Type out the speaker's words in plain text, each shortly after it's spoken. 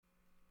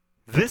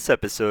This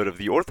episode of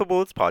the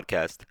OrthoBullets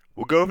podcast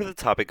will go over the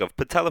topic of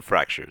patella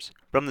fractures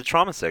from the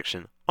trauma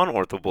section on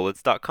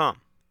orthobullets.com.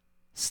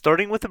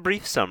 Starting with a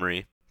brief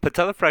summary,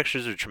 patella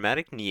fractures are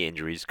traumatic knee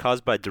injuries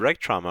caused by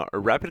direct trauma or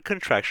rapid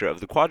contracture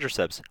of the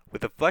quadriceps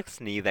with a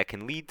flexed knee that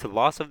can lead to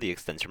loss of the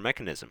extensor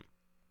mechanism.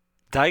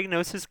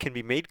 Diagnosis can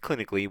be made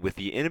clinically with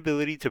the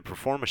inability to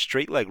perform a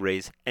straight leg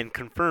raise and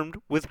confirmed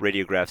with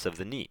radiographs of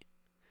the knee.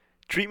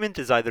 Treatment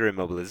is either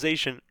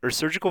immobilization or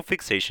surgical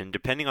fixation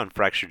depending on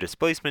fracture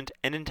displacement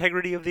and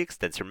integrity of the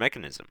extensor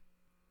mechanism.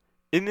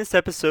 In this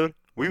episode,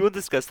 we will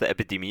discuss the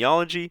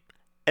epidemiology,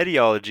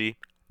 etiology,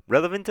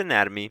 relevant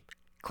anatomy,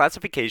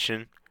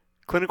 classification,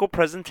 clinical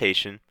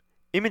presentation,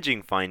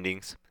 imaging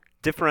findings,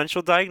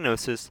 differential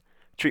diagnosis,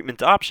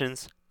 treatment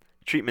options,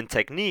 treatment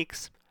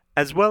techniques,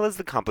 as well as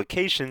the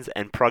complications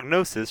and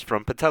prognosis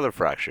from patellar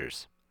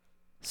fractures.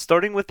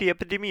 Starting with the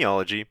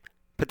epidemiology,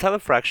 patella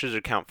fractures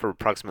account for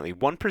approximately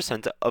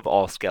 1% of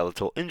all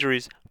skeletal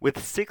injuries,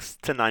 with 6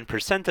 to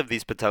 9% of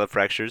these patella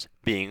fractures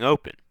being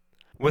open.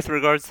 With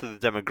regards to the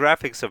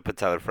demographics of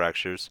patellar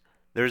fractures,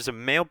 there is a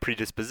male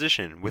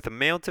predisposition with a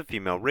male to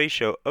female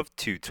ratio of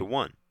 2 to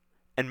 1,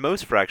 and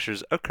most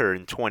fractures occur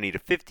in 20 to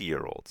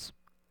 50-year-olds.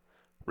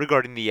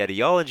 Regarding the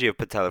etiology of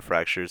patellar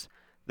fractures,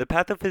 the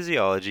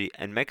pathophysiology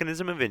and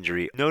mechanism of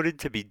injury noted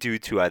to be due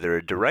to either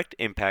a direct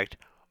impact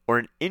or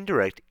an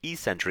indirect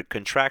eccentric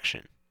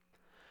contraction.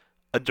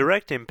 A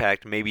direct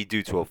impact may be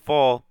due to a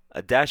fall,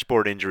 a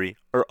dashboard injury,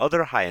 or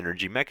other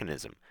high-energy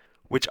mechanism,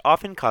 which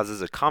often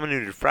causes a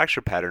comminuted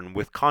fracture pattern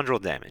with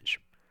chondral damage.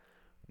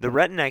 The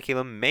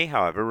retinaculum may,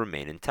 however,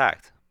 remain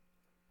intact.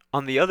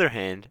 On the other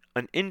hand,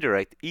 an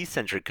indirect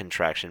eccentric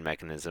contraction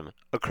mechanism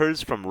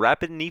occurs from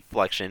rapid knee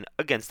flexion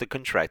against the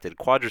contracted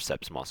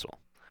quadriceps muscle.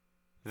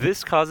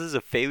 This causes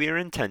a failure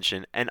in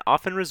tension and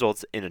often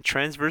results in a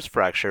transverse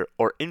fracture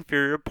or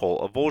inferior pole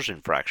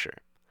avulsion fracture.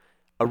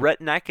 A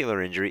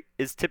retinacular injury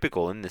is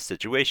typical in this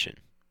situation.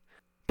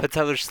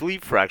 Patellar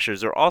sleeve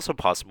fractures are also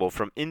possible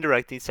from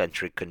indirect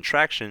eccentric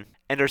contraction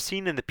and are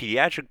seen in the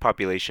pediatric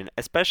population,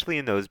 especially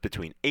in those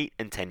between 8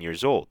 and 10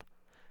 years old.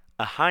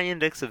 A high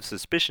index of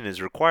suspicion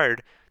is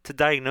required to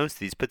diagnose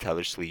these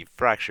patellar sleeve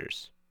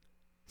fractures.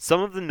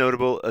 Some of the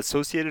notable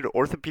associated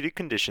orthopedic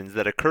conditions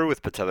that occur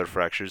with patellar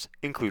fractures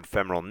include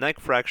femoral neck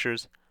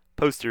fractures,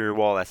 posterior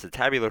wall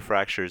acetabular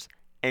fractures,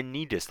 and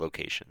knee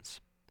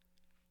dislocations.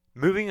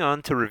 Moving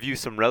on to review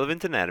some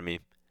relevant anatomy,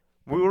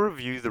 we will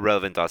review the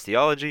relevant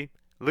osteology,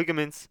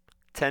 ligaments,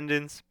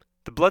 tendons,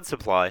 the blood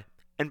supply,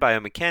 and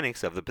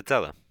biomechanics of the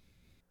patella.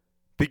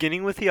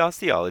 Beginning with the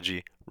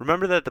osteology,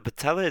 remember that the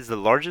patella is the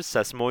largest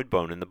sesamoid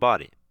bone in the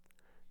body.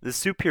 The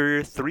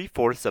superior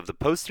 3/4 of the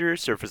posterior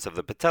surface of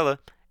the patella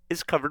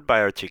is covered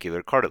by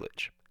articular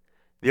cartilage.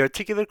 The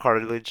articular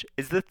cartilage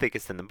is the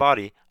thickest in the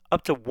body,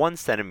 up to 1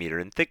 centimeter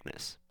in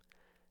thickness.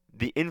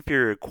 The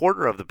inferior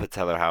quarter of the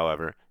patella,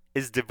 however,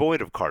 is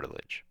devoid of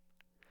cartilage.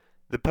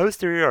 The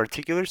posterior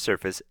articular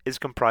surface is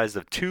comprised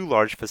of 2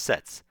 large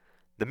facets,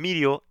 the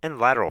medial and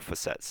lateral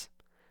facets.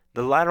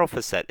 The lateral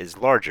facet is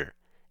larger,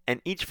 and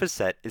each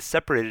facet is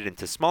separated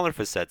into smaller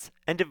facets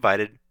and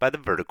divided by the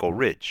vertical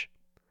ridge.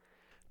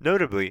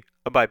 Notably,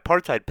 a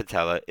bipartite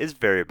patella is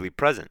variably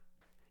present.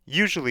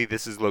 Usually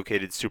this is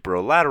located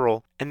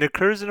superolateral and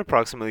occurs in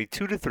approximately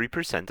 2 to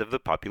 3% of the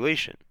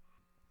population.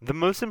 The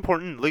most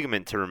important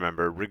ligament to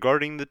remember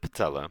regarding the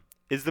patella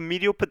is the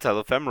medial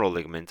patellofemoral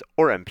ligament,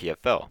 or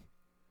MPFL.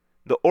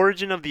 The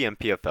origin of the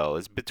MPFL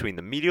is between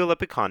the medial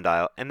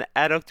epicondyle and the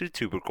adductor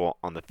tubercle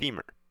on the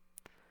femur.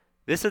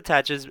 This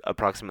attaches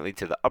approximately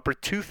to the upper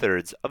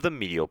 2/3 of the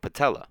medial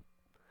patella,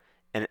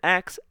 and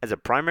acts as a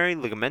primary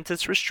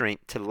ligamentous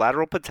restraint to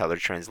lateral patellar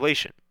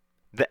translation.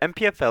 The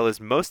MPFL is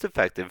most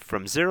effective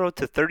from 0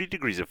 to 30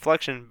 degrees of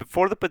flexion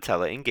before the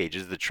patella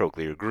engages the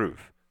trochlear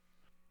groove.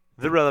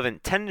 The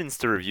relevant tendons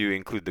to review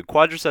include the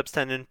quadriceps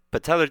tendon,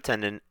 patellar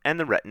tendon, and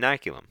the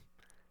retinaculum.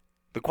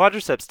 The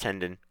quadriceps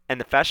tendon and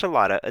the fascia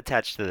lata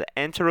attach to the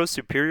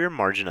anterosuperior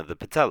margin of the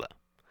patella.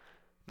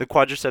 The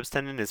quadriceps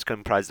tendon is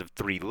comprised of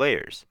 3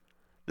 layers: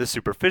 the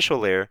superficial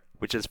layer,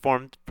 which is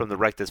formed from the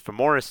rectus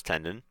femoris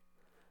tendon,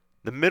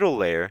 the middle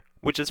layer,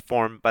 which is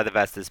formed by the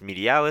vastus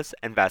medialis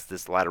and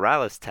vastus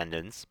lateralis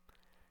tendons,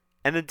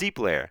 and the deep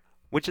layer,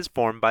 which is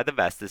formed by the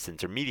vastus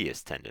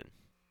intermedius tendon.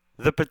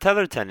 The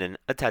patellar tendon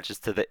attaches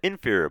to the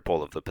inferior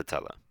pole of the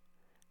patella,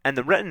 and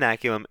the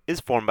retinaculum is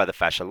formed by the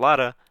fascia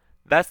lata,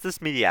 vastus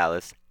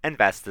medialis, and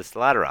vastus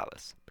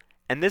lateralis,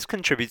 and this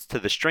contributes to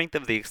the strength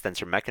of the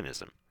extensor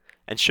mechanism,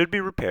 and should be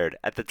repaired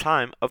at the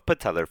time of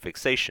patellar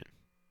fixation.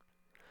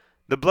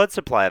 The blood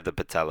supply of the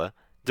patella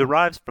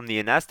derives from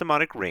the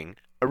anastomotic ring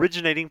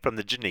originating from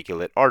the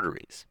geniculate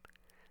arteries.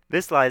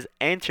 This lies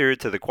anterior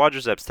to the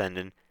quadriceps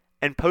tendon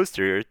and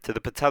posterior to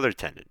the patellar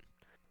tendon.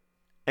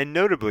 And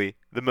notably,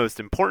 the most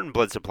important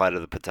blood supply to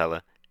the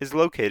patella is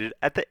located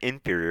at the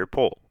inferior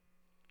pole.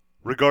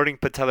 Regarding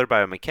patellar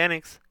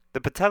biomechanics, the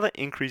patella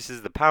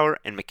increases the power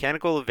and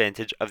mechanical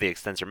advantage of the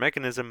extensor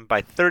mechanism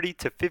by 30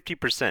 to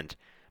 50%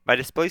 by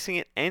displacing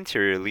it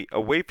anteriorly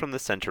away from the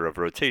center of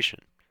rotation.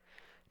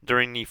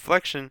 During knee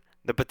flexion,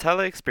 The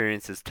patella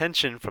experiences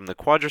tension from the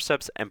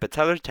quadriceps and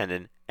patellar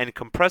tendon and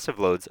compressive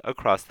loads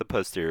across the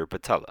posterior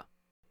patella.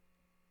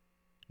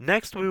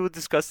 Next, we will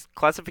discuss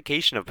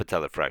classification of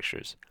patella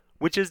fractures,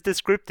 which is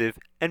descriptive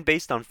and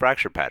based on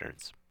fracture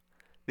patterns.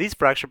 These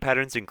fracture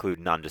patterns include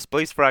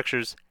non-displaced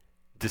fractures,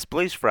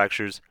 displaced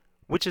fractures,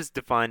 which is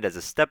defined as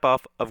a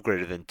step-off of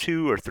greater than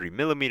 2 or 3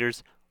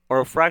 millimeters, or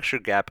a fracture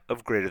gap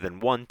of greater than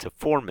 1 to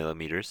 4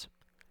 millimeters,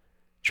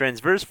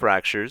 transverse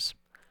fractures,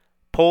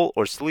 pole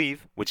or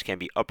sleeve, which can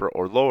be upper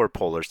or lower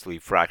pole or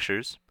sleeve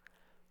fractures,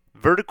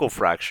 vertical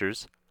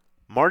fractures,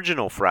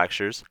 marginal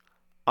fractures,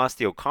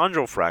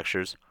 osteochondral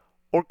fractures,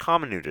 or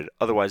comminuted,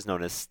 otherwise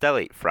known as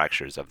stellate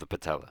fractures of the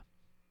patella.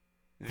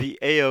 The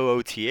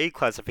AOOTA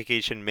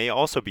classification may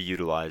also be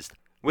utilized,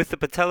 with the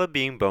patella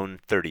being bone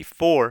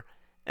 34,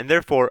 and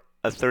therefore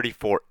a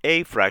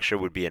 34A fracture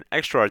would be an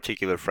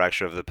extra-articular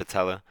fracture of the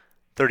patella,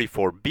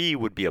 34B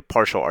would be a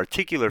partial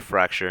articular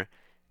fracture,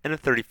 and a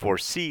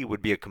 34C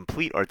would be a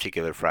complete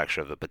articular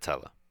fracture of the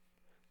patella.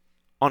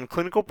 On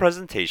clinical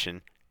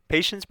presentation,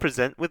 patients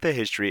present with a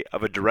history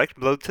of a direct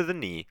blow to the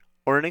knee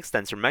or an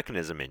extensor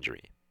mechanism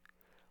injury.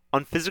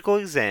 On physical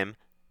exam,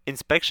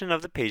 inspection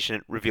of the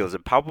patient reveals a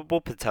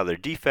palpable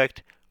patellar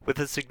defect with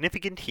a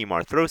significant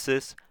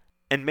hemarthrosis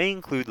and may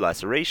include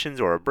lacerations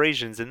or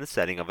abrasions in the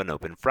setting of an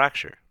open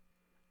fracture.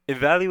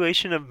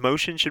 Evaluation of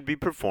motion should be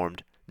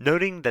performed,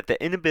 noting that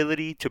the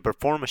inability to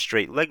perform a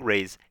straight leg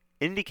raise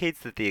indicates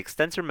that the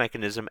extensor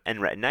mechanism and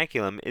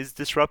retinaculum is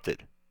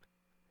disrupted.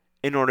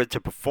 In order to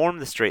perform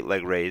the straight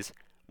leg raise,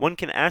 one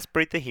can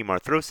aspirate the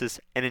hemarthrosis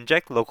and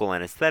inject local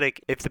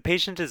anesthetic if the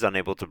patient is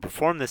unable to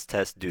perform this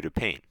test due to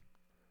pain.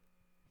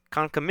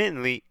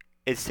 Concomitantly,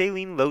 a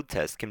saline load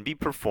test can be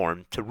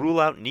performed to rule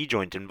out knee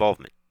joint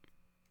involvement.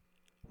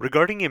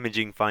 Regarding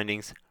imaging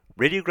findings,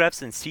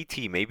 radiographs and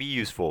CT may be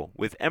useful,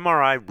 with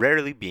MRI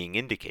rarely being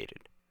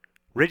indicated.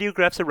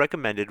 Radiographs are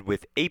recommended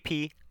with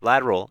AP,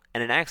 lateral,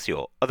 and an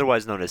axial,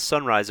 otherwise known as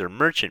sunrise or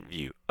merchant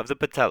view, of the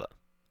patella.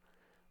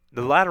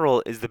 The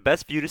lateral is the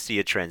best view to see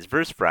a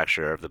transverse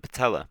fracture of the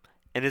patella,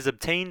 and is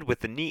obtained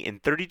with the knee in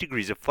 30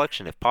 degrees of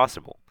flexion if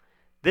possible.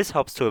 This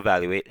helps to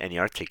evaluate any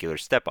articular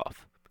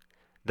step-off.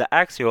 The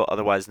axial,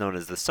 otherwise known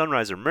as the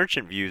sunrise or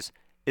merchant views,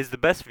 is the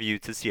best view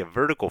to see a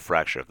vertical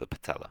fracture of the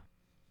patella.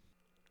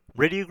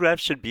 Radiographs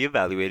should be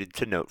evaluated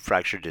to note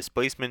fracture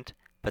displacement,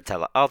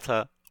 patella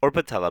alta, or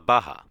patella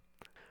baja.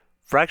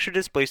 Fracture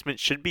displacement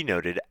should be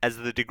noted as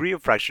the degree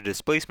of fracture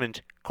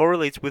displacement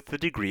correlates with the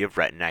degree of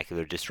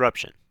retinacular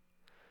disruption.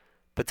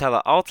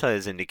 Patella alta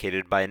is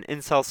indicated by an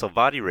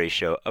Insel-Salvati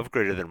ratio of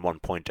greater than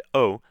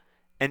 1.0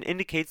 and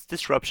indicates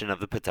disruption of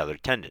the patellar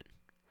tendon,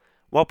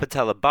 while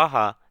patella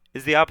baja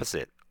is the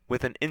opposite,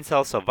 with an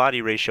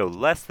Insel-Salvati ratio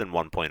less than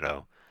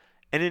 1.0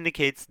 and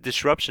indicates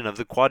disruption of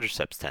the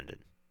quadriceps tendon.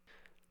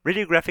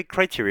 Radiographic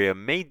criteria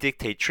may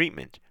dictate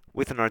treatment,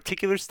 with an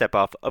articular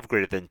step-off of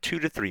greater than 2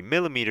 to 3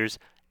 millimeters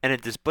and a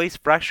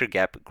displaced fracture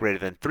gap greater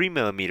than 3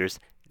 millimeters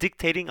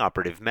dictating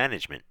operative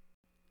management.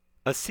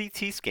 A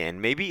CT scan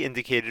may be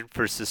indicated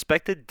for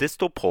suspected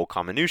distal pole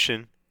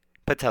comminution,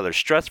 patellar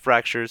stress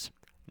fractures,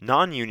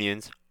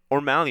 non-unions,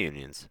 or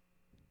malunions.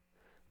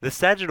 The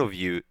sagittal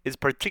view is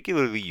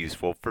particularly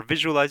useful for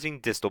visualizing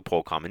distal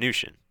pole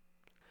comminution.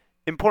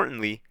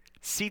 Importantly,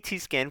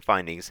 CT scan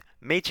findings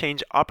may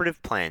change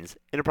operative plans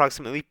in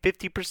approximately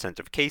 50%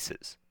 of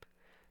cases.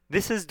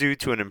 This is due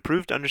to an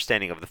improved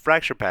understanding of the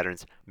fracture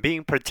patterns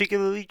being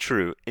particularly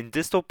true in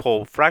distal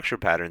pole fracture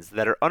patterns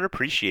that are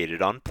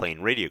unappreciated on plain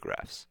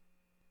radiographs.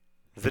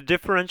 The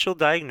differential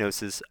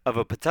diagnosis of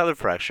a patellar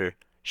fracture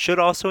should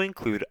also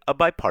include a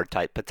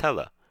bipartite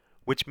patella,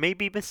 which may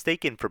be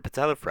mistaken for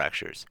patella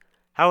fractures.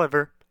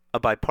 However, a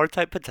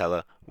bipartite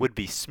patella would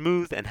be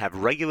smooth and have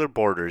regular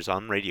borders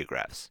on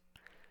radiographs.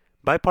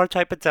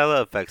 Bipartite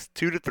patella affects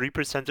 2 to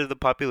 3% of the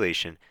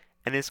population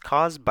and is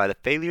caused by the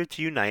failure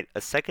to unite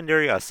a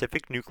secondary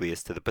ossific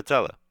nucleus to the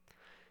patella.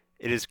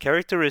 It is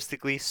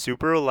characteristically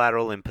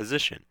superolateral in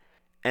position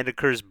and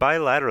occurs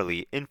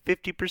bilaterally in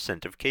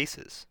 50% of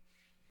cases.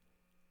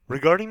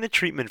 Regarding the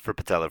treatment for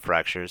patella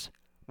fractures,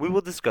 we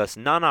will discuss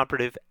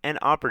non-operative and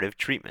operative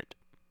treatment.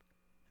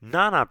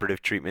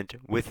 Non-operative treatment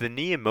with the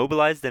knee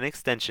immobilized in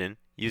extension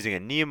using a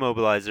knee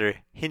immobilizer,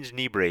 hinge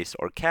knee brace,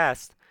 or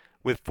cast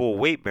with full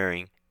weight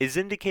bearing is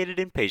indicated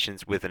in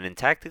patients with an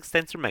intact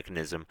extensor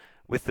mechanism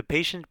with the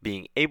patient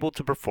being able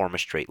to perform a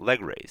straight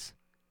leg raise,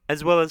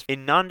 as well as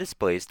in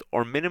non-displaced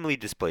or minimally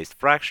displaced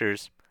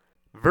fractures,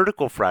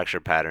 vertical fracture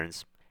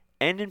patterns,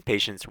 and in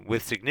patients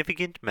with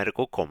significant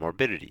medical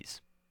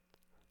comorbidities.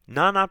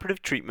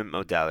 Non-operative treatment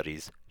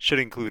modalities should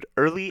include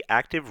early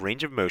active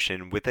range of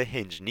motion with a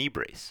hinge knee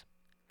brace.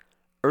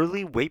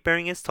 Early weight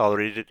bearing is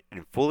tolerated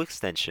in full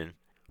extension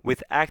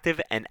with active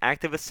and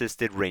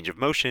active-assisted range of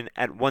motion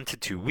at 1 to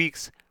 2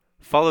 weeks,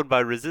 followed by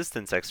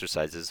resistance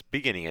exercises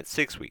beginning at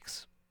 6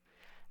 weeks.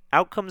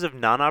 Outcomes of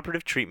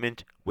non-operative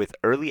treatment with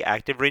early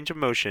active range of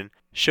motion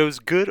shows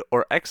good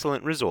or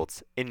excellent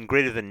results in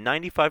greater than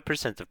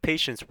 95% of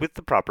patients with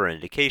the proper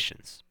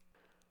indications.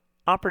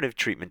 Operative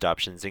treatment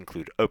options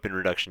include open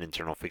reduction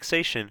internal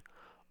fixation,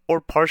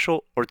 or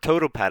partial or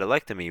total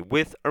patelectomy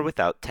with or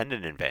without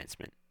tendon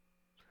advancement.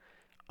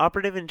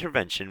 Operative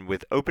intervention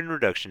with open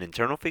reduction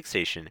internal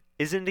fixation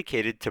is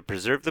indicated to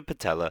preserve the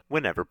patella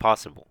whenever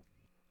possible.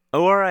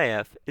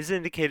 ORIF is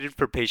indicated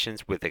for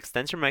patients with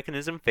extensor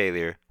mechanism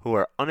failure who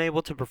are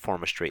unable to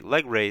perform a straight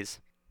leg raise,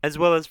 as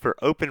well as for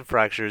open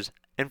fractures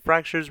and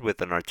fractures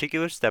with an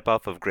articular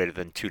step-off of greater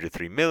than 2 to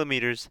 3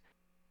 millimeters,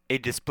 a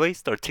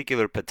displaced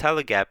articular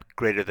patella gap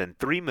greater than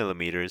 3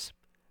 millimeters,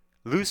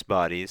 loose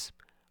bodies,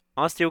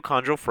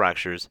 osteochondral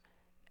fractures,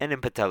 and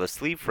in patella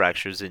sleeve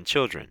fractures in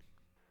children.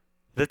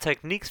 The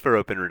techniques for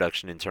open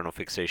reduction internal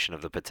fixation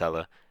of the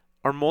patella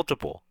are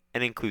multiple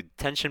and include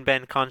tension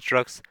band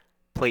constructs,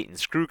 plate and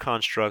screw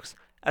constructs,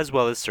 as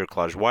well as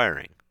cerclage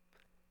wiring.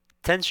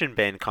 Tension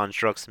band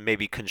constructs may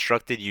be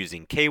constructed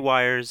using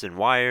K-wires and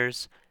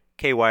wires,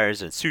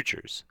 K-wires and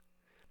sutures,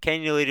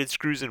 cannulated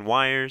screws and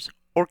wires,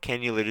 or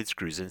cannulated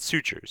screws and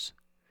sutures.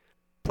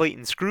 Plate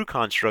and screw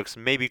constructs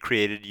may be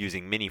created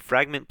using mini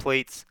fragment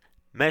plates,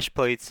 mesh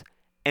plates,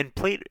 and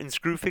plate and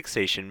screw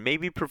fixation may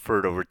be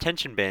preferred over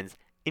tension bands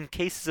in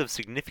cases of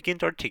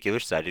significant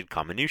articular-sided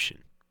comminution.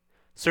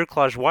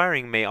 Cerclage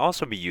wiring may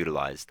also be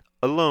utilized,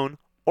 alone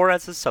or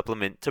as a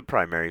supplement to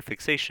primary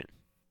fixation.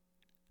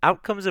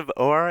 Outcomes of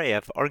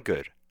ORIF are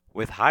good,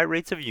 with high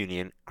rates of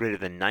union greater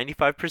than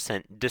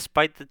 95%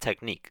 despite the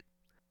technique.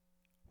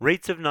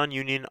 Rates of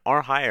non-union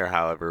are higher,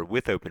 however,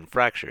 with open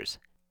fractures,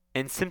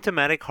 and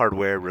symptomatic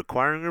hardware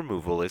requiring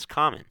removal is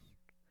common.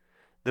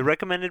 The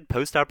recommended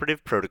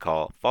postoperative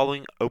protocol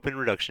following open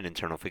reduction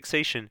internal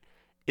fixation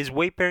is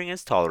weight bearing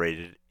as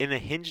tolerated in a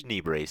hinged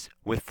knee brace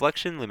with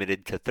flexion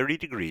limited to 30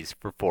 degrees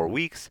for 4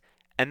 weeks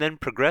and then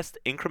progressed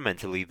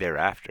incrementally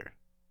thereafter.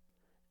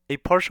 A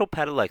partial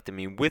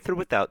patelectomy with or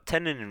without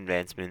tendon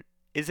advancement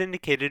is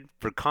indicated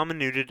for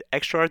comminuted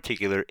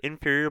extraarticular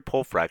inferior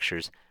pole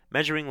fractures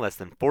measuring less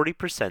than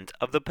 40%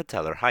 of the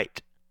patellar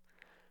height.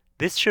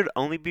 This should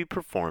only be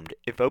performed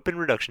if open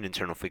reduction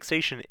internal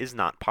fixation is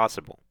not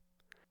possible.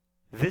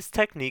 This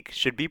technique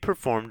should be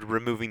performed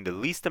removing the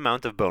least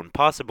amount of bone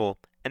possible,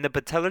 and the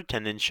patellar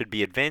tendon should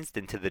be advanced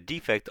into the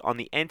defect on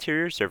the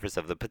anterior surface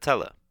of the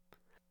patella.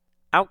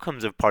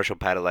 Outcomes of partial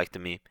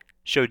patelectomy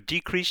show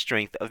decreased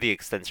strength of the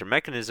extensor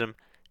mechanism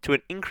to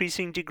an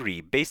increasing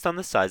degree based on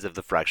the size of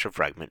the fracture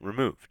fragment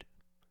removed.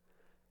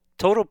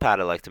 Total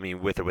patelectomy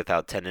with or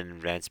without tendon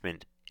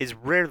advancement is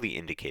rarely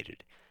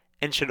indicated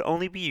and should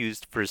only be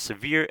used for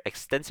severe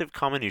extensive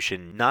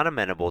comminution not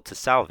amenable to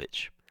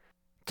salvage.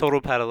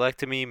 Total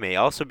patelectomy may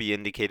also be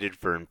indicated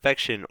for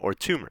infection or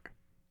tumor.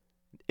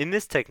 In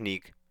this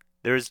technique,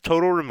 there is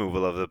total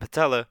removal of the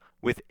patella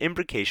with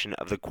imbrication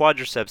of the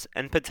quadriceps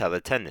and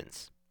patella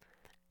tendons.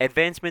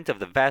 Advancement of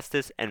the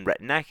vastus and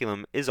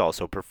retinaculum is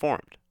also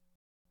performed.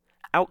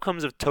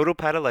 Outcomes of total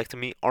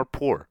patelectomy are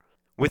poor,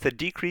 with a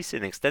decrease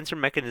in extensor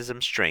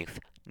mechanism strength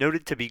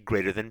noted to be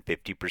greater than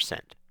 50%.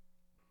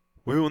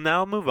 We will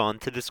now move on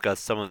to discuss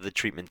some of the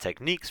treatment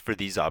techniques for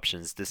these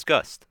options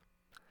discussed.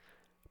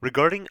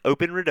 Regarding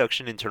open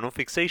reduction internal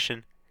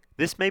fixation,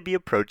 this may be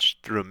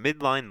approached through a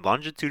midline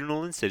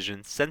longitudinal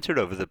incision centered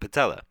over the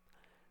patella,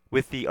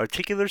 with the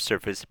articular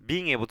surface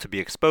being able to be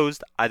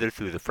exposed either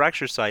through the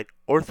fracture site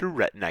or through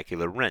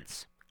retinacular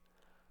rents.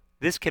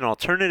 This can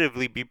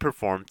alternatively be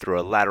performed through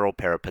a lateral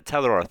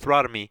parapatellar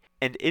arthrotomy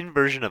and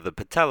inversion of the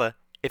patella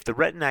if the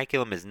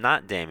retinaculum is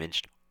not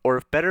damaged or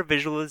if better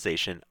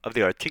visualization of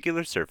the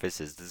articular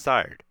surface is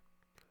desired.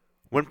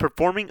 When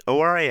performing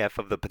ORIF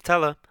of the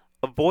patella,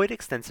 avoid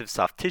extensive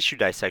soft tissue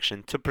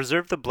dissection to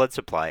preserve the blood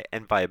supply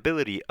and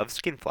viability of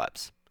skin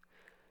flaps.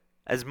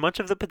 As much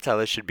of the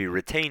patella should be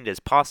retained as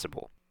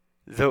possible,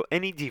 though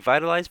any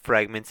devitalized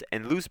fragments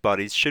and loose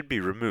bodies should be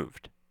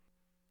removed.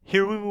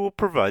 Here we will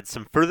provide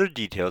some further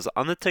details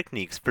on the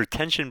techniques for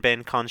tension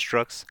band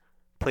constructs,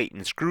 plate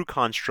and screw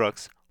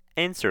constructs,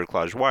 and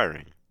cerclage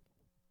wiring.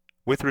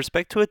 With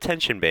respect to a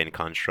tension band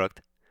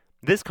construct,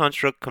 this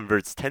construct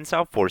converts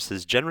tensile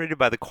forces generated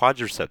by the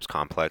quadriceps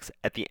complex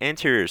at the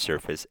anterior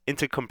surface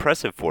into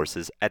compressive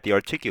forces at the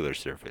articular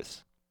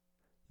surface.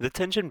 The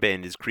tension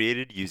band is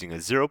created using a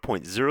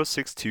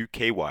 0.062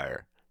 K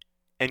wire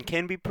and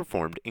can be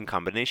performed in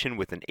combination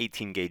with an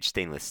 18-gauge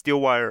stainless steel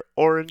wire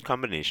or in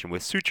combination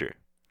with suture.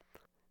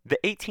 The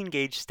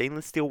 18-gauge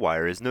stainless steel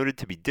wire is noted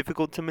to be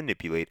difficult to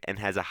manipulate and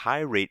has a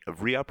high rate of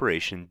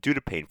reoperation due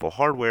to painful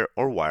hardware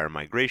or wire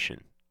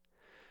migration.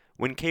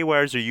 When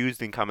K-wires are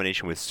used in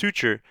combination with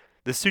suture,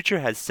 the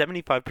suture has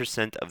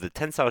 75% of the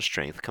tensile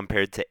strength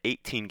compared to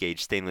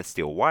 18-gauge stainless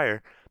steel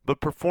wire,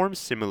 but performs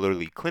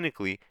similarly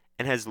clinically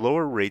and has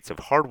lower rates of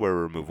hardware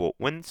removal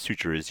when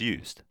suture is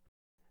used.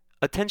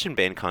 A tension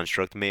band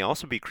construct may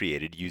also be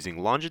created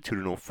using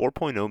longitudinal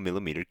 4.0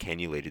 mm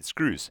cannulated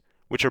screws,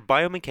 which are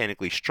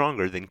biomechanically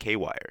stronger than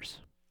K-wires.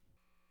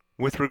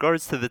 With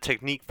regards to the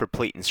technique for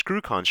plate and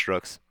screw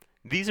constructs,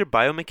 these are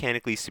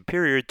biomechanically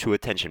superior to a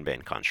tension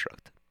band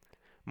construct.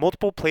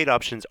 Multiple plate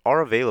options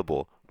are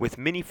available, with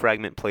mini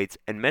fragment plates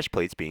and mesh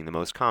plates being the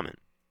most common.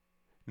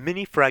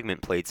 Mini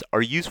fragment plates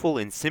are useful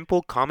in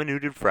simple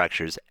comminuted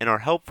fractures and are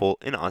helpful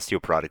in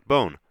osteoporotic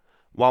bone,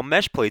 while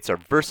mesh plates are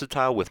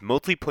versatile with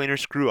multiplanar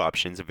screw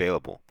options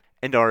available,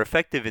 and are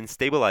effective in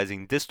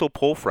stabilizing distal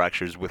pole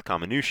fractures with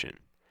comminution.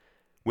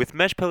 With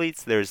mesh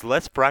plates, there is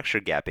less fracture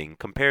gapping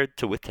compared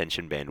to with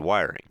tension band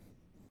wiring.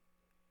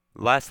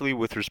 Lastly,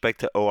 with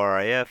respect to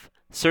ORIF,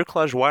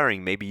 cerclage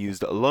wiring may be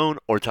used alone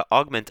or to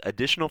augment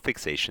additional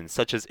fixations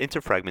such as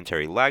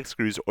interfragmentary lag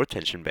screws or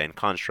tension band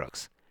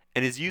constructs,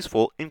 and is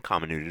useful in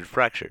comminuted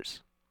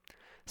fractures.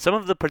 Some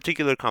of the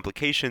particular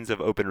complications of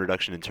open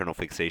reduction internal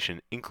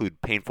fixation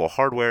include painful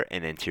hardware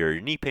and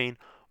anterior knee pain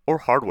or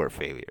hardware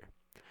failure.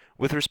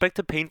 With respect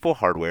to painful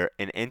hardware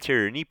and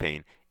anterior knee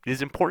pain, it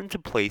is important to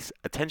place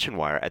a tension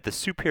wire at the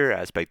superior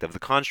aspect of the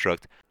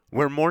construct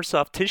where more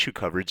soft tissue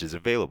coverage is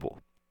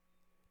available.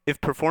 If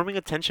performing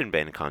a tension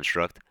band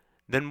construct,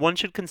 then one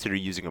should consider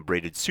using a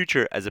braided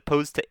suture as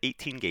opposed to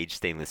 18-gauge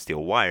stainless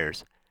steel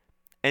wires,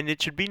 and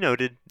it should be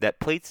noted that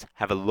plates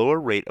have a lower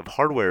rate of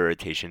hardware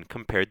irritation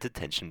compared to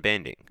tension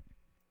banding.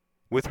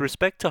 With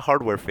respect to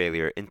hardware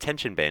failure in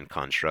tension band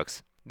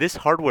constructs, this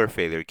hardware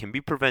failure can be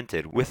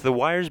prevented with the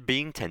wires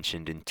being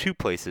tensioned in two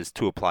places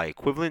to apply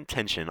equivalent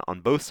tension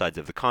on both sides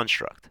of the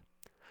construct.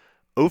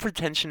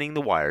 Over-tensioning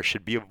the wire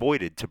should be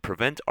avoided to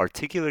prevent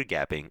articular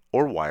gapping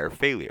or wire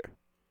failure.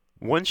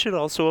 One should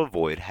also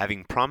avoid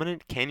having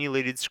prominent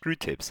cannulated screw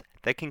tips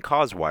that can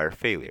cause wire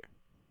failure.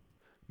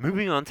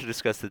 Moving on to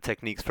discuss the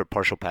techniques for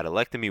partial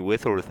patelectomy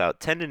with or without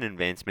tendon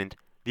advancement,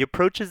 the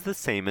approach is the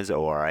same as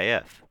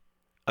ORIF.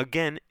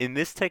 Again, in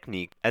this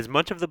technique, as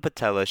much of the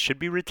patella should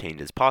be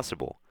retained as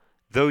possible,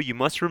 though you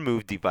must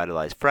remove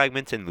devitalized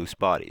fragments and loose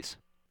bodies.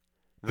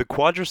 The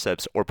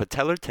quadriceps or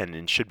patellar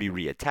tendon should be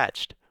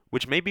reattached,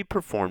 which may be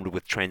performed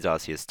with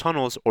transosseous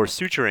tunnels or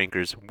suture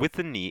anchors with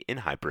the knee in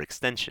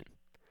hyperextension.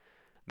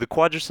 The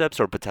quadriceps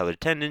or patellar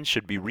tendon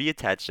should be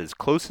reattached as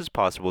close as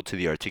possible to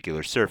the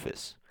articular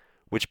surface,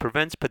 which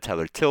prevents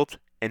patellar tilt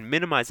and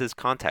minimizes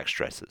contact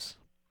stresses.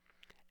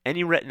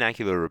 Any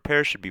retinacular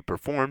repair should be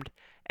performed,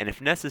 and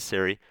if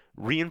necessary,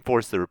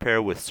 reinforce the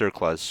repair with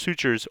cerclage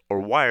sutures or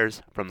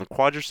wires from the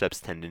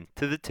quadriceps tendon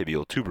to the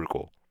tibial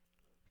tubercle.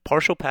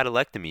 Partial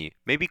patelectomy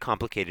may be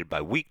complicated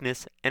by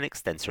weakness and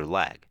extensor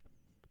lag.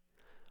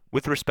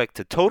 With respect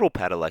to total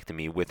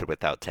patelectomy with or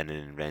without tendon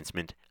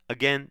advancement,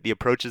 again, the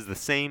approach is the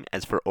same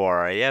as for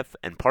ORIF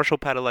and partial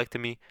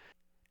patelectomy,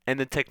 and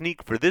the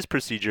technique for this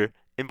procedure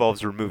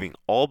involves removing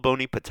all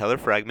bony patellar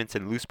fragments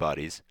and loose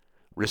bodies,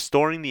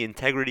 restoring the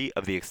integrity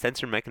of the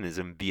extensor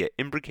mechanism via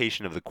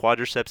imbrication of the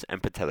quadriceps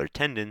and patellar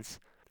tendons,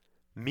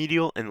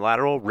 medial and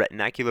lateral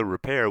retinacular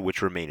repair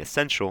which remain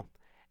essential,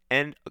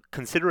 and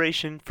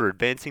consideration for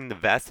advancing the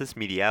vastus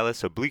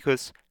medialis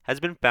obliquus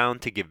has been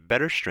found to give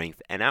better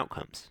strength and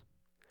outcomes.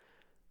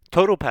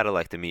 Total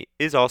patelectomy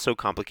is also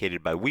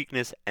complicated by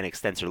weakness and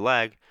extensor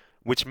lag,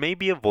 which may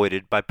be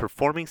avoided by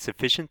performing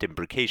sufficient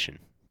imbrication.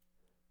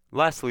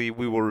 Lastly,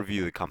 we will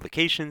review the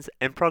complications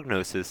and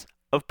prognosis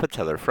of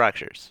patellar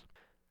fractures.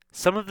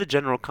 Some of the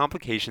general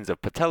complications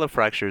of patella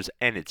fractures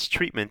and its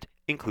treatment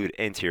include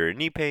anterior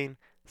knee pain,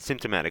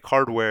 symptomatic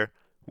hardware,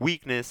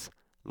 weakness,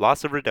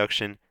 loss of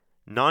reduction,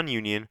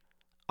 non-union,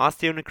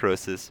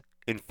 osteonecrosis,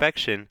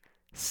 infection,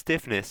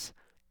 stiffness,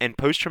 and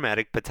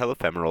post-traumatic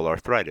patellofemoral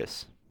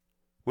arthritis.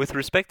 With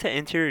respect to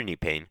anterior knee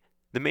pain,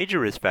 the major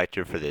risk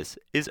factor for this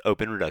is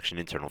open reduction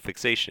internal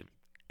fixation,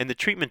 and the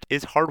treatment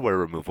is hardware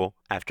removal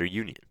after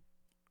union.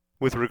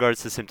 With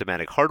regards to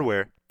symptomatic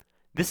hardware,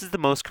 this is the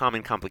most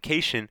common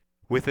complication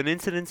with an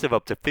incidence of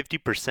up to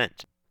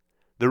 50%.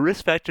 The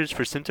risk factors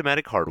for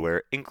symptomatic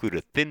hardware include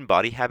a thin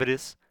body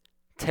habitus,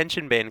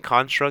 tension band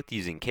construct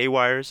using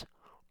K-wires,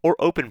 or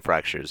open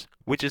fractures,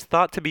 which is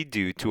thought to be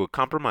due to a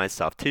compromised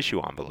soft tissue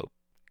envelope,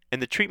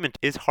 and the treatment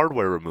is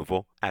hardware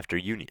removal after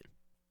union.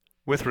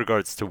 With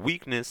regards to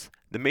weakness,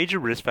 the major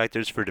risk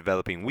factors for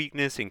developing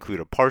weakness include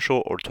a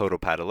partial or total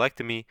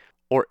patelectomy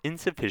or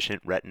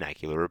insufficient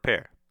retinacular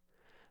repair.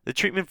 The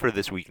treatment for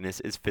this weakness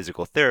is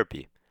physical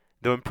therapy,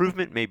 though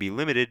improvement may be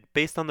limited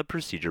based on the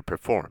procedure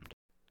performed.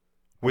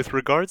 With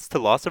regards to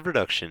loss of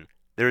reduction,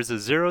 there is a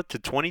 0 to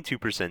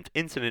 22%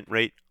 incident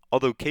rate,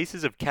 although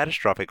cases of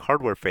catastrophic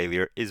hardware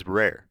failure is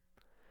rare.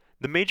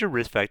 The major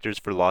risk factors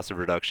for loss of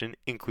reduction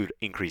include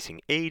increasing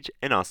age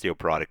and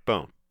osteoporotic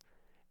bone,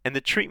 and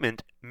the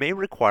treatment may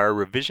require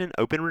revision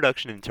open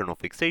reduction internal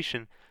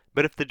fixation,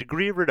 but if the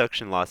degree of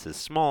reduction loss is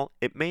small,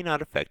 it may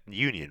not affect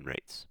union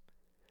rates.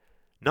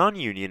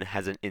 Non-union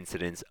has an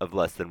incidence of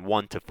less than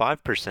 1 to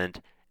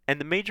 5%, and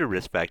the major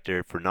risk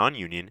factor for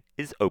non-union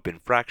is open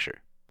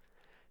fracture.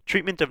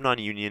 Treatment of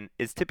non-union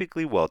is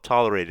typically well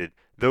tolerated,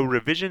 though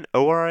revision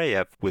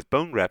ORIF with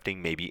bone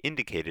grafting may be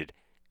indicated,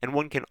 and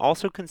one can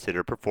also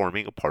consider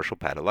performing a partial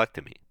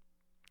patelectomy.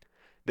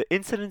 The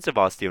incidence of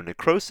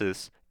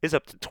osteonecrosis is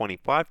up to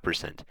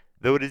 25%,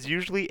 though it is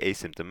usually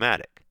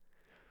asymptomatic.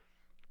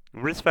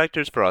 Risk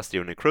factors for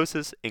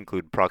osteonecrosis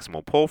include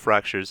proximal pole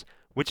fractures,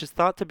 which is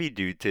thought to be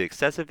due to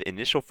excessive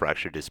initial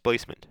fracture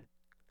displacement.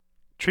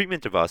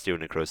 Treatment of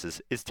osteonecrosis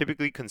is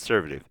typically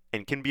conservative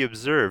and can be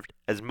observed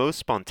as most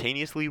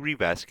spontaneously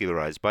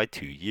revascularized by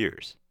 2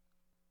 years.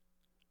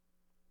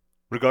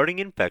 Regarding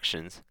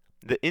infections,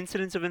 the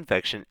incidence of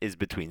infection is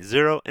between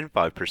 0 and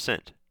 5%.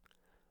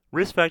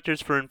 Risk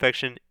factors for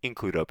infection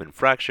include open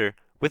fracture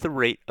with a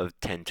rate of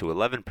 10 to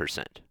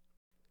 11%.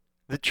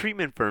 The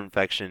treatment for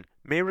infection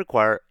may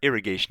require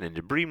irrigation and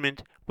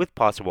debridement with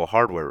possible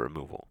hardware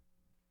removal.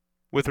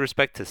 With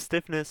respect to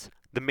stiffness,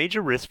 the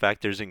major risk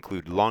factors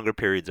include longer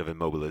periods of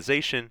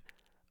immobilization,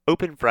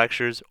 open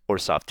fractures or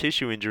soft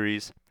tissue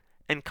injuries,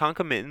 and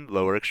concomitant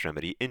lower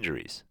extremity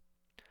injuries.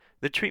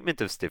 The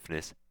treatment of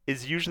stiffness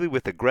is usually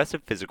with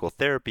aggressive physical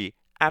therapy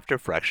after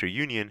fracture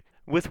union,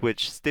 with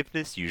which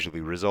stiffness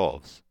usually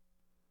resolves.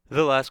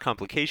 The last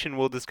complication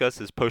we'll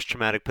discuss is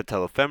post-traumatic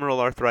patellofemoral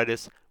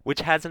arthritis,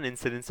 which has an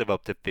incidence of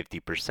up to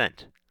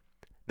 50%.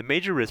 The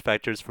major risk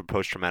factors for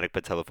post-traumatic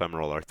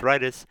patellofemoral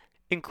arthritis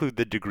include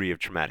the degree of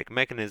traumatic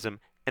mechanism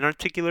and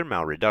articular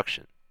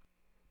malreduction.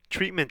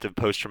 Treatment of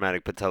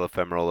post-traumatic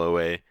patellofemoral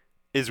OA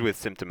is with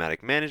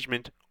symptomatic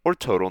management or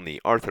total knee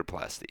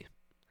arthroplasty.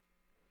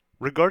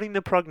 Regarding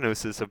the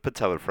prognosis of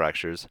patellar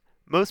fractures,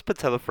 most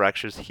patellar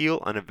fractures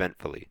heal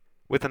uneventfully,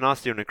 with an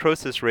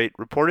osteonecrosis rate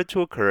reported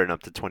to occur in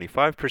up to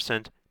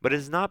 25%, but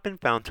has not been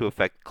found to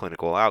affect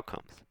clinical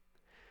outcomes.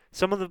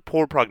 Some of the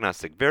poor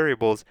prognostic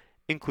variables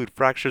include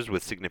fractures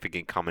with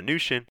significant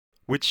comminution,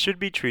 which should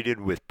be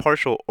treated with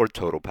partial or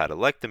total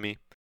patellectomy,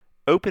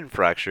 open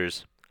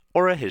fractures,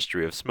 or a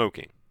history of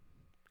smoking.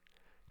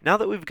 Now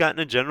that we've gotten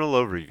a general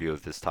overview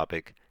of this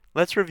topic,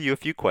 let's review a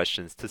few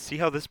questions to see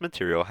how this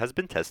material has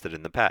been tested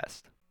in the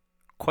past.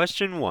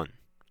 Question 1.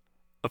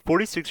 A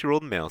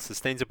 46-year-old male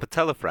sustains a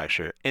patella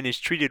fracture and is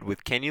treated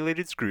with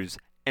cannulated screws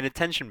and a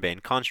tension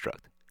band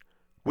construct.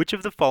 Which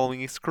of the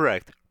following is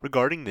correct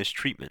regarding this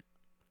treatment?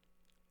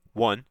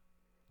 1.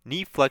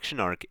 Knee flexion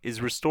arc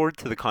is restored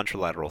to the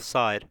contralateral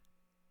side.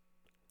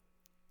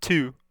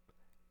 2.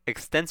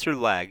 Extensor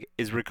lag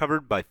is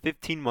recovered by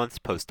 15 months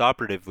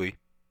postoperatively.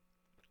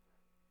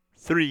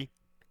 3.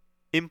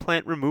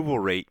 Implant removal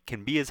rate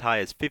can be as high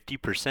as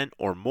 50%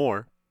 or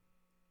more.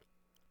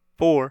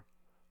 4.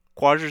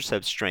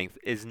 Quadriceps strength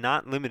is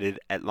not limited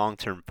at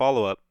long-term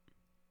follow-up.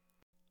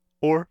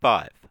 Or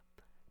 5.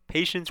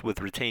 Patients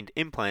with retained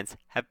implants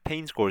have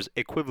pain scores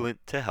equivalent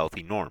to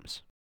healthy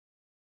norms.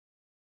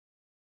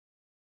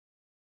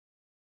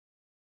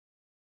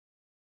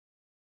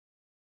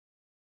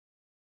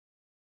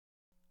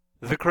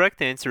 The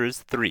correct answer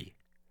is 3.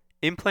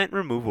 Implant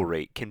removal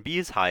rate can be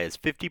as high as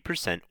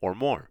 50% or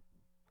more.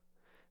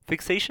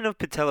 Fixation of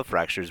patella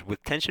fractures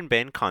with tension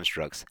band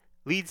constructs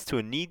leads to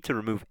a need to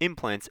remove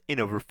implants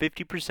in over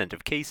 50%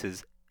 of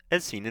cases,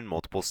 as seen in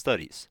multiple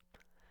studies.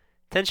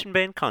 Tension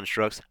band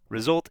constructs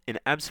result in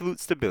absolute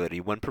stability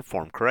when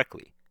performed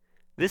correctly.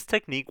 This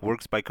technique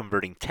works by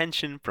converting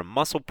tension from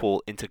muscle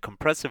pull into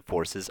compressive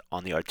forces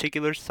on the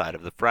articular side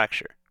of the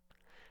fracture.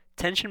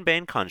 Tension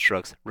band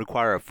constructs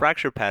require a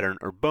fracture pattern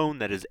or bone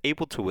that is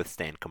able to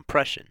withstand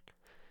compression,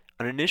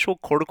 an initial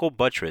cortical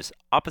buttress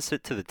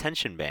opposite to the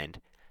tension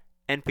band,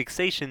 and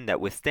fixation that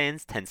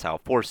withstands tensile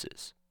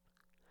forces.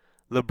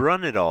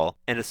 Lebrun et al.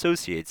 And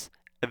associates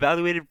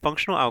evaluated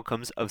functional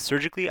outcomes of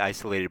surgically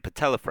isolated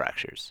patella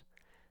fractures.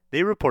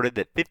 They reported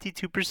that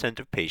 52%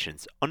 of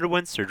patients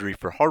underwent surgery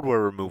for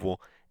hardware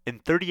removal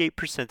and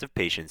 38% of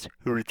patients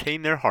who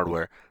retained their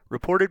hardware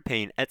reported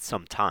pain at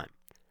some time.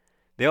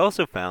 They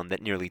also found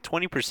that nearly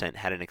 20%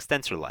 had an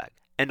extensor lag,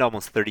 and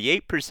almost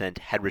 38%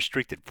 had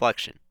restricted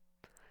flexion.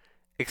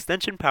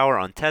 Extension power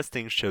on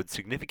testing showed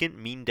significant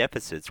mean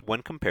deficits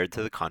when compared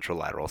to the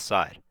contralateral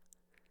side.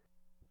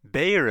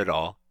 Bayer et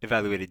al.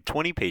 Evaluated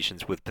 20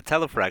 patients with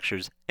patella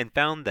fractures and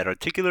found that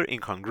articular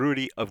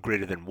incongruity of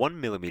greater than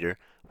 1 mm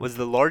was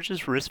the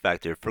largest risk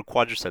factor for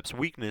quadriceps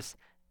weakness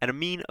at a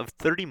mean of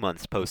 30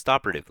 months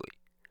postoperatively.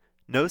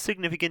 No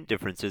significant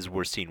differences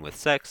were seen with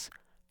sex,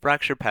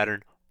 fracture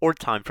pattern, or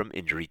time from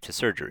injury to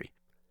surgery.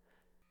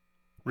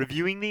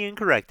 Reviewing the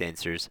incorrect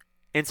answers,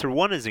 answer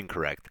 1 is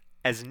incorrect,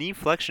 as knee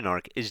flexion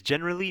arc is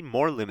generally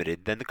more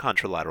limited than the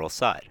contralateral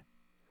side.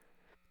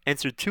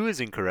 Answer 2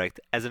 is incorrect,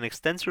 as an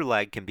extensor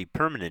lag can be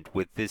permanent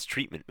with this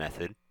treatment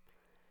method.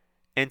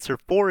 Answer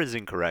 4 is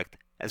incorrect,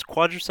 as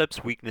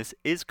quadriceps weakness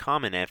is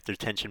common after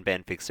tension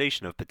band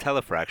fixation of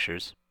patella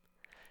fractures.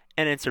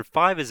 And answer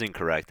 5 is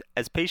incorrect,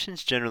 as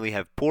patients generally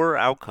have poorer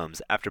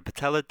outcomes after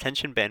patella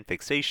tension band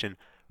fixation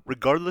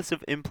regardless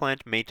of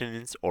implant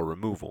maintenance or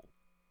removal.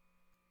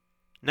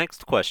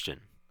 Next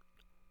question.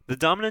 The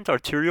dominant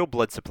arterial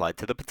blood supply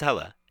to the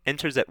patella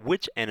enters at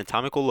which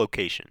anatomical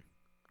location?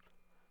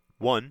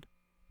 1.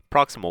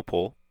 Proximal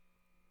pole.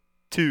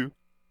 2.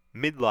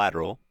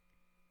 Mid-lateral.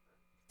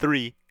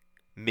 3.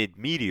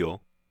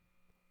 Mid-medial.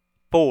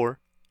 4.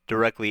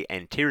 Directly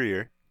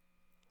anterior.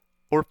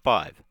 Or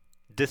 5.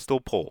 Distal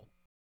pole.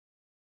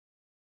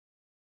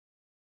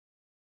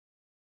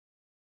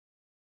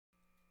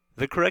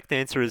 The correct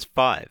answer is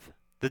 5,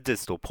 the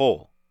distal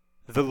pole.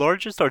 The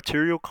largest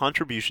arterial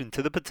contribution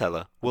to the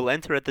patella will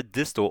enter at the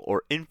distal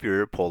or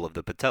inferior pole of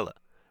the patella,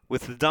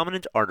 with the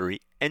dominant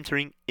artery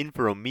entering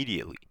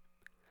inferomedially.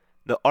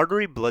 The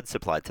artery blood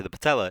supply to the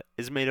patella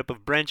is made up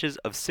of branches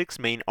of 6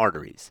 main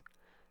arteries: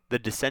 the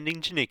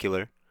descending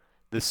genicular,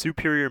 the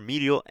superior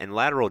medial and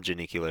lateral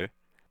genicular,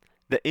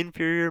 the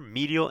inferior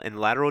medial and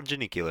lateral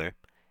genicular,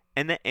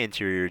 and the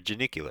anterior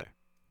genicular.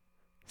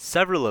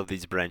 Several of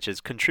these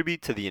branches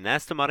contribute to the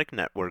anastomotic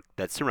network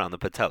that surround the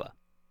patella.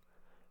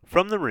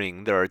 From the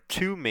ring, there are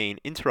two main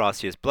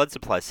interosseous blood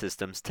supply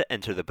systems to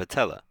enter the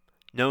patella,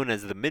 known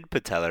as the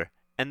midpatellar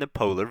and the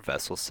polar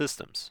vessel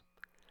systems.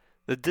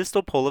 The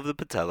distal pole of the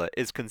patella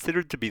is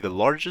considered to be the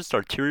largest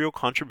arterial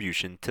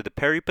contribution to the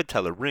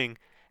peripatellar ring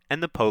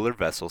and the polar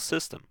vessel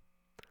system.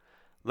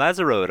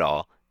 Lazaro et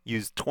al.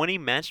 Used 20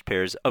 matched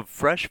pairs of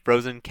fresh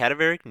frozen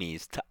cadaveric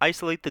knees to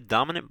isolate the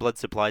dominant blood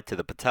supply to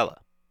the patella.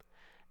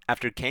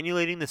 After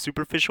cannulating the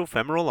superficial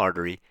femoral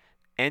artery,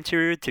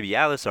 anterior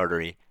tibialis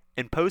artery,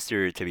 and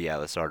posterior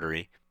tibialis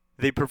artery,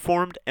 they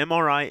performed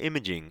MRI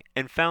imaging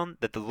and found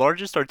that the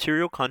largest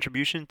arterial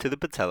contribution to the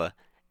patella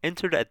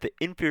entered at the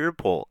inferior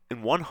pole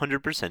in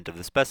 100% of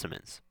the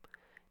specimens.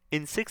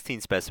 In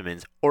 16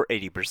 specimens, or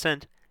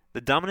 80%,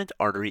 the dominant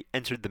artery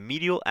entered the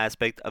medial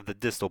aspect of the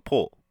distal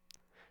pole.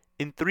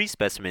 In 3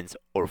 specimens,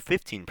 or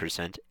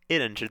 15%,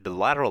 it entered the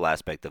lateral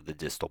aspect of the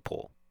distal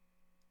pole.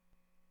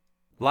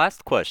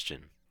 Last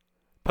question.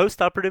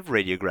 Postoperative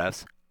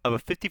radiographs of a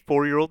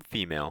 54-year-old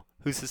female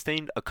who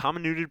sustained a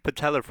comminuted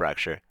patellar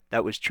fracture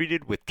that was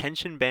treated with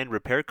tension band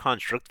repair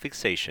construct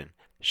fixation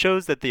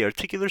shows that the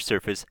articular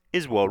surface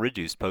is well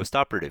reduced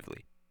postoperatively.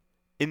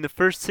 In the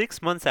first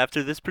 6 months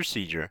after this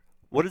procedure,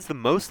 what is the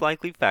most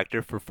likely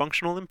factor for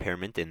functional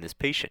impairment in this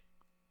patient?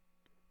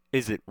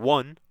 Is it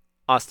 1.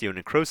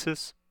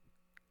 Osteonecrosis,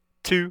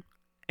 2.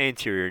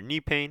 Anterior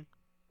knee pain,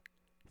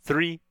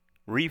 3.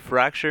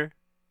 Refracture,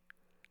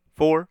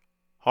 4.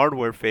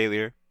 Hardware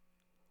failure,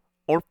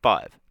 or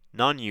 5.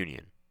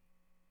 Non-union?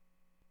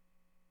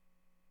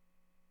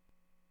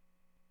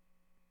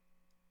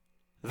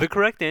 The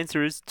correct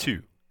answer is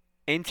 2.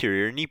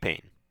 Anterior knee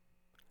pain.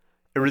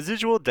 A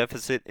residual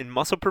deficit in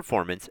muscle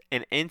performance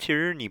and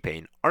anterior knee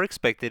pain are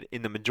expected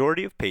in the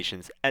majority of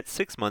patients at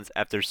 6 months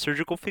after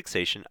surgical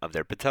fixation of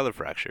their patellar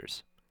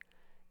fractures.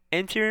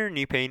 Anterior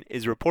knee pain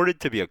is reported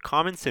to be a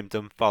common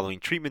symptom following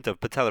treatment of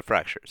patellar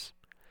fractures.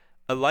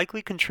 A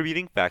likely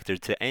contributing factor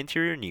to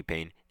anterior knee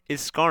pain is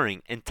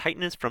scarring and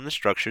tightness from the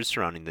structures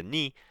surrounding the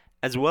knee,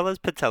 as well as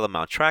patella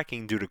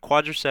maltracking due to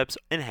quadriceps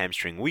and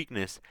hamstring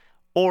weakness,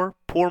 or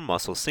poor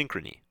muscle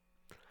synchrony.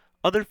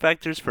 Other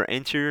factors for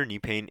anterior knee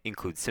pain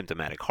include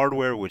symptomatic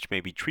hardware, which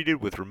may be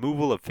treated with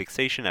removal of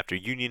fixation after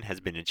union has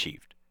been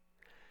achieved.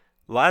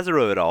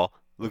 Lazaro et al.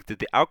 Looked at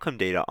the outcome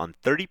data on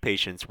 30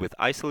 patients with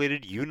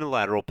isolated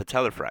unilateral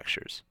patellar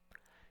fractures.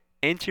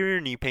 Anterior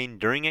knee pain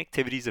during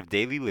activities of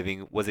daily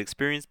living was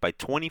experienced by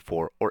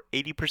 24 or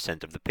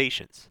 80% of the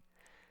patients.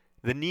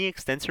 The knee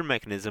extensor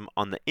mechanism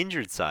on the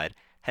injured side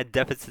had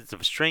deficits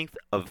of strength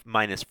of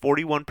minus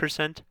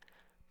 41%,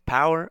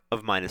 power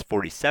of minus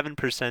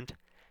 47%,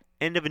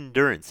 and of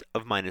endurance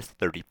of minus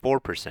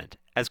 34%,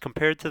 as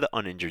compared to the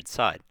uninjured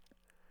side.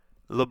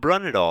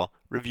 Lebrun et al.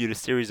 Reviewed a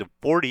series of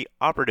 40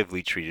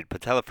 operatively treated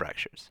patella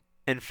fractures,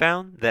 and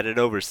found that at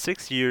over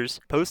 6 years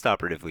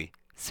postoperatively,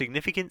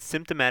 significant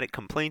symptomatic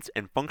complaints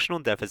and functional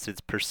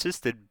deficits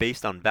persisted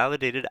based on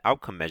validated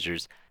outcome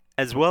measures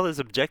as well as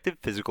objective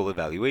physical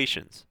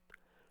evaluations.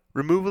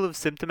 Removal of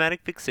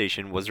symptomatic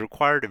fixation was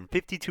required in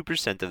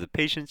 52% of the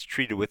patients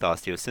treated with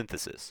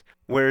osteosynthesis,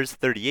 whereas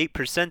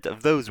 38%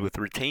 of those with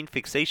retained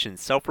fixation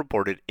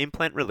self-reported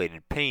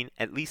implant-related pain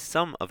at least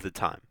some of the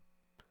time.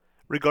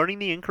 Regarding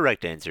the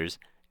incorrect answers,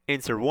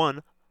 answer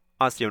 1,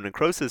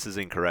 osteonecrosis is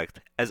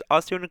incorrect, as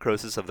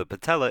osteonecrosis of the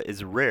patella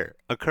is rare,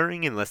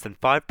 occurring in less than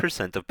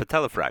 5% of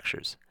patella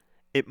fractures.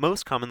 It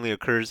most commonly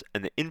occurs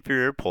in the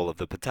inferior pole of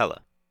the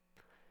patella.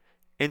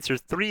 Answer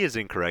 3 is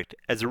incorrect,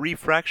 as a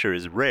refracture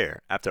is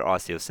rare after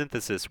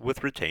osteosynthesis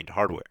with retained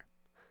hardware.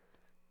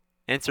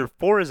 Answer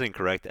 4 is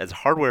incorrect, as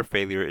hardware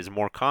failure is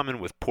more common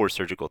with poor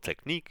surgical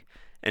technique,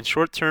 and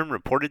short-term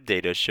reported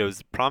data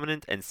shows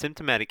prominent and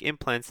symptomatic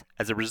implants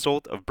as a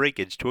result of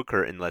breakage to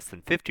occur in less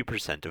than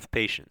 50% of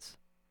patients.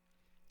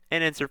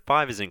 And answer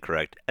 5 is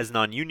incorrect, as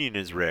non-union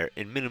is rare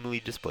in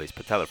minimally displaced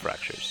patella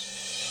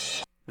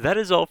fractures. That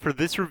is all for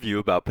this review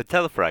about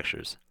patella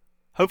fractures.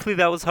 Hopefully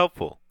that was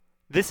helpful.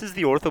 This is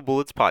the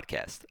OrthoBullets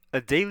podcast,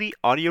 a daily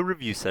audio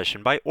review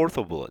session by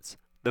OrthoBullets,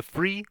 the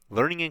free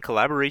learning and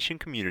collaboration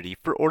community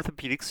for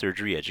orthopedic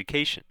surgery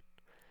education.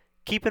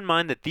 Keep in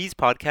mind that these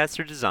podcasts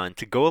are designed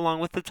to go along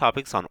with the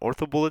topics on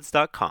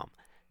orthobullets.com,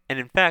 and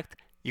in fact,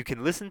 you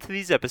can listen to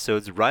these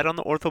episodes right on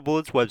the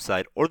OrthoBullets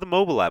website or the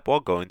mobile app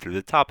while going through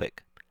the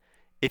topic.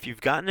 If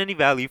you've gotten any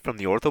value from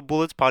the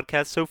OrthoBullets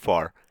podcast so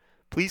far,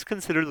 please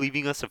consider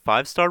leaving us a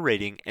 5-star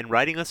rating and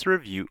writing us a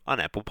review on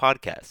Apple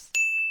Podcasts.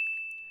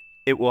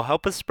 It will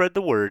help us spread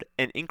the word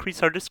and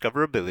increase our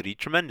discoverability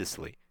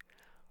tremendously.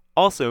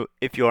 Also,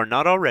 if you are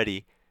not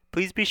already,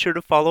 please be sure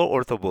to follow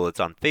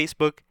OrthoBullets on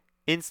Facebook,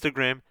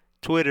 Instagram,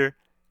 Twitter,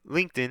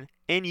 LinkedIn,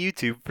 and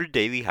YouTube for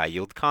daily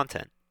high-yield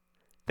content.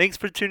 Thanks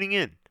for tuning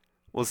in.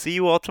 We'll see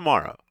you all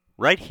tomorrow,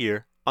 right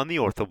here on the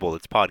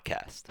OrthoBullets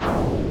podcast.